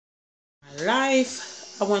my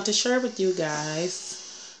life. I want to share with you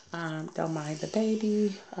guys. Don't mind the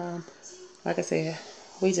baby. Like I said,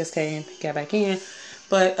 we just got back in.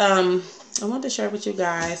 But I want to share with you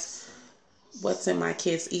guys what's in my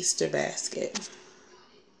kids' Easter basket.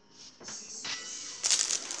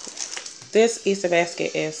 This Easter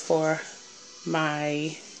basket is for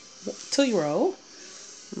my 2-year-old.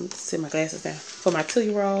 Let's see my glasses down. For my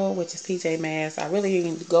 2-year-old, which is PJ Masks. I really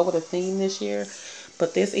didn't go with a theme this year.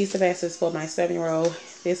 But this Easter basket is for my 7-year-old.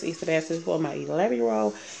 This Easter basket is for my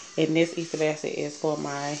 11-year-old. And this Easter basket is for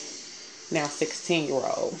my now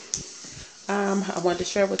 16-year-old. I wanted to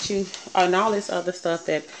share with you and all this other stuff,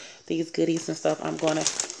 that these goodies and stuff I'm going to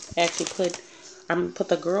actually put. I'm going to put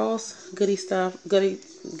the girls' goodie stuff, goodie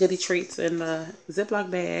treats in the Ziploc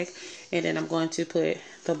bag. And then I'm going to put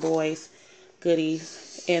the boys'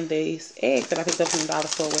 goodies in these eggs that I picked up from the dollar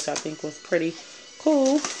store, which I think was pretty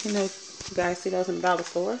cool. You know, you guys see those in the dollar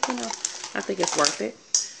store. You know, I think it's worth it.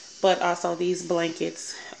 But also these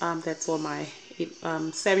blankets, that's for my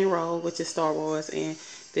 7-year-old, which is Star Wars, and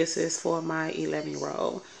this is for my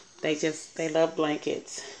 11-year-old. They love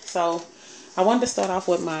blankets. So I wanted to start off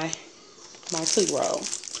with my 2-year-old,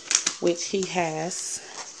 which he has.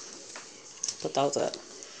 Put those up.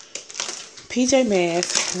 PJ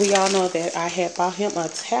Masks. We all know that I had bought him a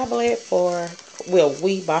tablet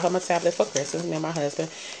we bought him a tablet for Christmas, me and my husband.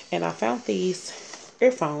 And I found these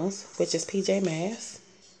earphones, which is PJ Masks.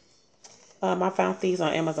 I found these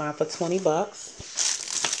on Amazon for 20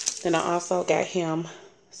 bucks. Then I also got him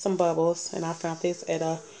some bubbles, and I found this at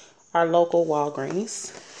our local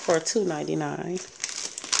Walgreens for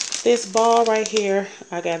 $2.99. This ball right here,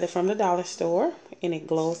 I got it from the dollar store, and it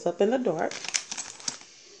glows up in the dark.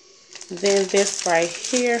 Then this right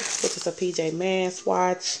here, which is a PJ Masks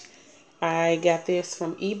watch, I got this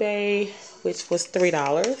from eBay, which was $3.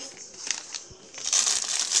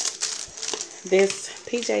 This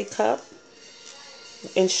PJ cup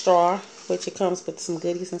in straw, which it comes with some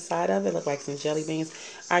goodies inside of it. Look like some jelly beans.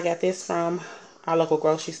 I got this from our local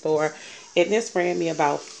grocery store, and this ran me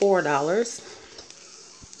about $4.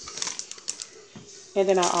 And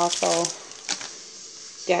then I also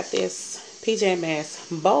got this PJ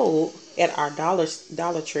Masks bowl at our Dollar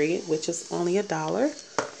Tree, which is only $1.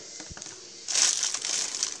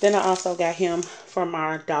 Then I also got him from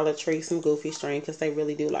our Dollar Tree some Goofy string, because they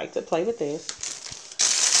really do like to play with this.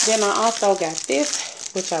 Then I also got this,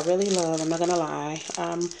 which I really love, I'm not gonna lie.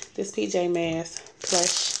 This PJ Masks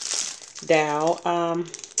plush doll.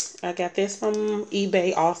 I got this from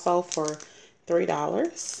eBay also for $3.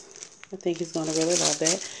 I think he's gonna really love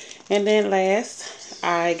that. And then last,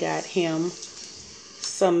 I got him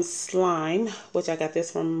some slime, which I got this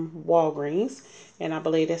from Walgreens, and I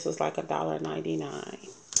believe this was like $1.99.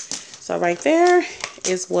 So right there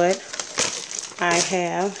is what I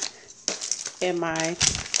have in my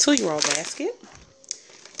 2-year-old basket.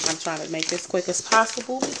 I'm trying to make this quick as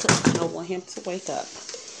possible because I don't want him to wake up.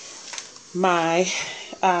 My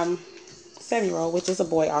 7-year-old, which is a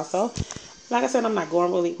boy also. Like I said, I'm not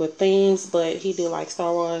going really with themes, but he do like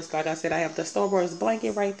Star Wars. Like I said, I have the Star Wars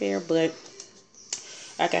blanket right there, but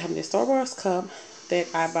I got him this Star Wars cup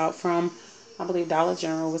that I bought from, I believe, Dollar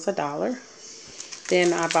General. Was $1.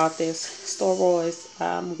 Then I bought this Star Wars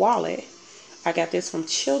wallet. I got this from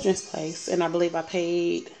Children's Place, and I believe I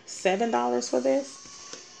paid $7 for this.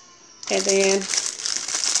 And then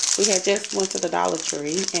we had just went to the Dollar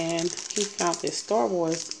Tree, and he found this Star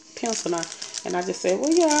Wars pencil, and I just said,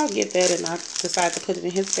 well, yeah, I'll get that, and I decided to put it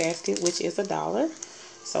in his basket, which is $1.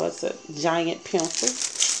 So it's a giant pencil.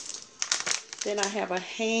 Then I have a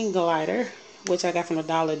hang glider, which I got from the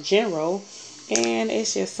Dollar General, and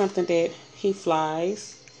it's just something that he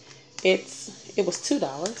flies. It was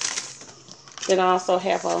 $2. Then I also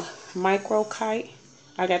have a micro kite.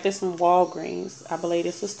 I got this from Walgreens. I believe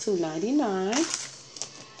this was $2.99.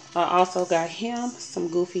 I also got him some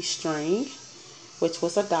Goofy string, which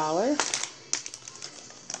was $1.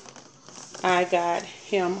 I got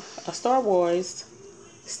him a Star Wars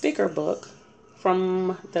sticker book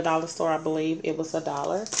from the dollar store. I believe it was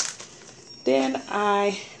 $1. Then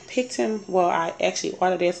I picked him, well, I actually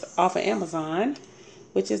ordered this off of Amazon,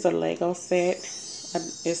 which is a Lego set.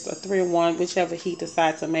 It's a 3-in-1, whichever he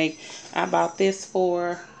decides to make. I bought this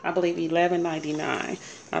for, I believe, $11.99.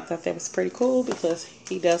 I thought that was pretty cool because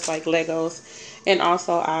he does like Legos. And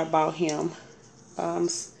also I bought him a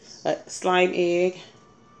slime egg,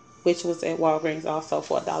 which was at Walgreens also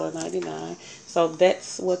for $1.99. So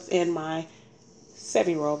that's what's in my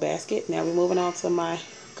 7-year-old basket. Now we're moving on to my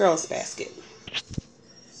girls basket.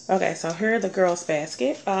 Okay, so here the girls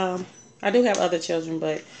basket. I do have other children,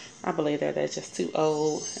 but I believe that they're just too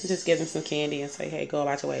old. Just give them some candy and say, hey, go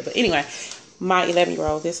about your way. But anyway, my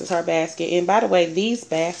 11-year-old, this is her basket. And by the way, these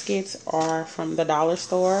baskets are from the dollar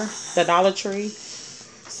store, the Dollar Tree.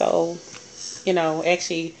 So, you know,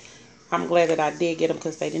 actually, I'm glad that I did get them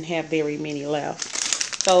because they didn't have very many left.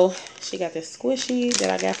 So, she got this squishy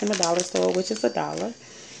that I got from the dollar store, which is $1.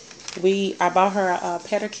 I bought her a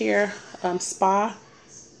pedicure spa.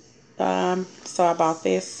 So I bought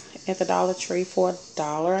this at the Dollar Tree for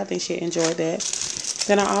 $1. I think she enjoyed that.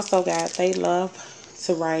 Then I also got, they love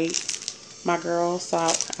to write, my girls. So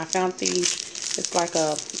I found these. It's like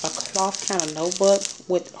a cloth kind of notebook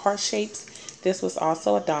with heart shapes. This was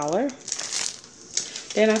also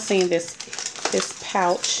 $1. Then I seen this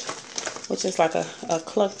pouch, which is like a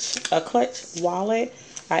clutch wallet.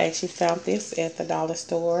 I actually found this at the dollar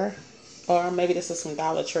store, or maybe this is from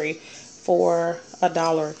Dollar Tree, for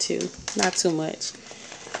 $1 or $2, not too much.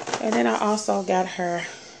 And then I also got her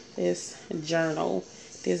this journal,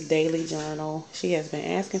 this daily journal. She has been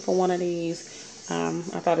asking for one of these.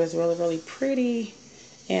 I thought it was really, really pretty,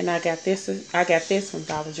 and I got this from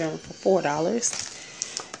Dollar General for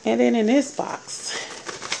 $4. And then in this box,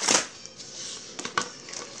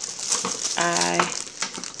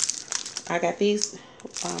 I got these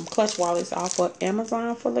clutch wallets off of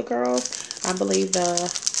Amazon for the girls. I believe the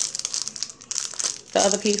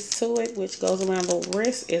other piece to it, which goes around the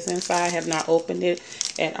wrist, is inside. I have not opened it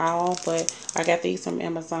at all, but I got these from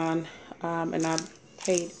Amazon, and I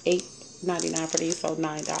paid $8.99 for these, so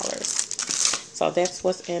 $9. So that's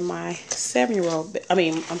what's in my my 11-year-old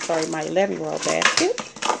basket.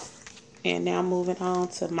 And now moving on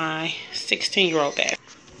to my 16-year-old basket.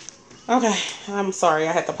 Okay, I'm sorry,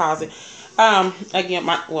 I had to pause it. Again,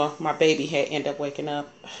 my baby had ended up waking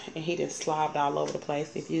up, and he just slobbed all over the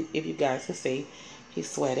place. If you guys can see, he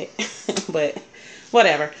sweated, but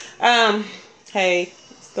whatever. Hey,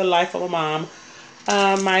 it's the life of a mom.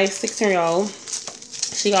 My 16-year-old,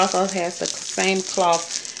 she also has the same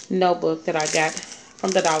cloth notebook that I got from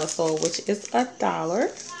the dollar store, which is $1.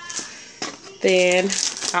 Then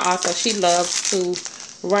she loves to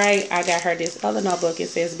write. I got her this other notebook. It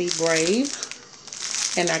says Be Brave.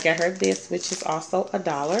 And I got her this, which is also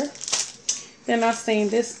 $1. Then I seen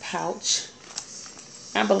this pouch.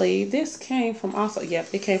 I believe this came from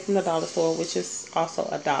it came from the dollar store, which is also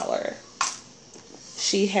 $1.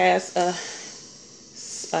 She has a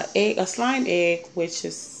slime egg, which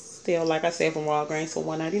is still, like I said, from Walgreens for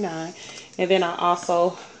 $1.99. And then I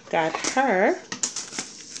also got her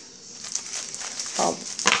a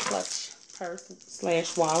clutch purse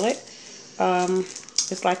 / wallet.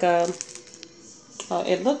 It's like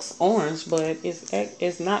it looks orange, but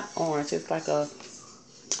it's not orange. It's like I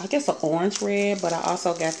guess an orange red. But I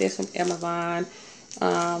also got this from Amazon,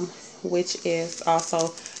 which is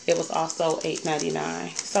also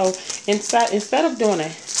 $8.99. So instead of doing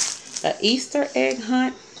a Easter egg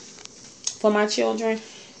hunt for my children,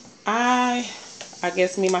 I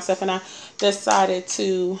guess me, myself, and I decided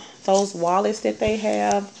to, those wallets that they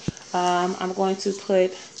have, I'm going to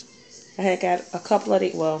put, I had got a couple of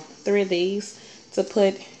these, well, 3 of these to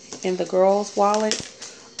put in the girls' wallet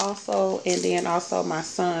also, and then also my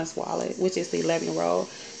son's wallet, which is the 11-year-old.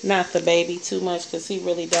 Not the baby too much because he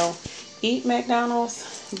really don't eat McDonald's,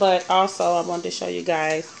 but also I wanted to show you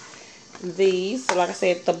guys these. So like I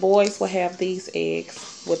said, the boys will have these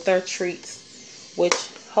eggs with their treats, which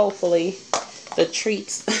hopefully the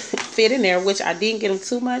treats fit in there, which I didn't get them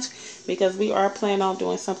too much because we are planning on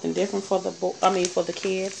doing something different for the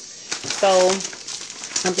kids. So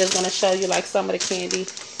I'm just going to show you like some of the candy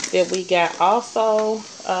that we got. Also,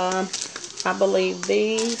 I believe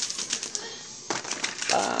these,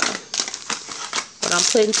 what I'm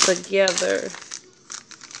putting together,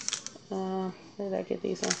 where did I get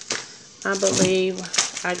these from? I believe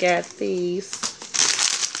I got these,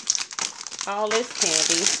 all this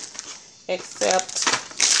candy, except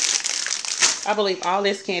I believe all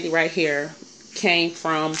this candy right here came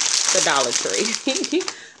from the Dollar Tree.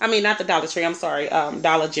 I mean, not the Dollar Tree, I'm sorry,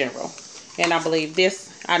 Dollar General. And I believe this,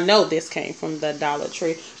 I know this came from the Dollar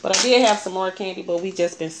Tree. But I did have some more candy, but we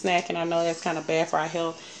just been snacking. I know that's kind of bad for our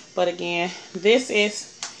health. But again, this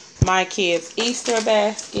is my kids' Easter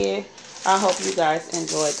basket. I hope you guys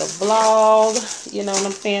enjoyed the vlog. You know what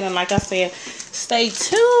I'm saying? And like I said, stay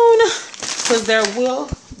tuned, because there will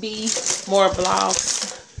be more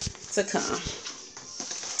vlogs to come.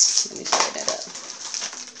 Let me show that up.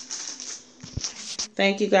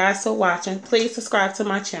 Thank you guys for watching. Please subscribe to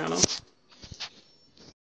my channel.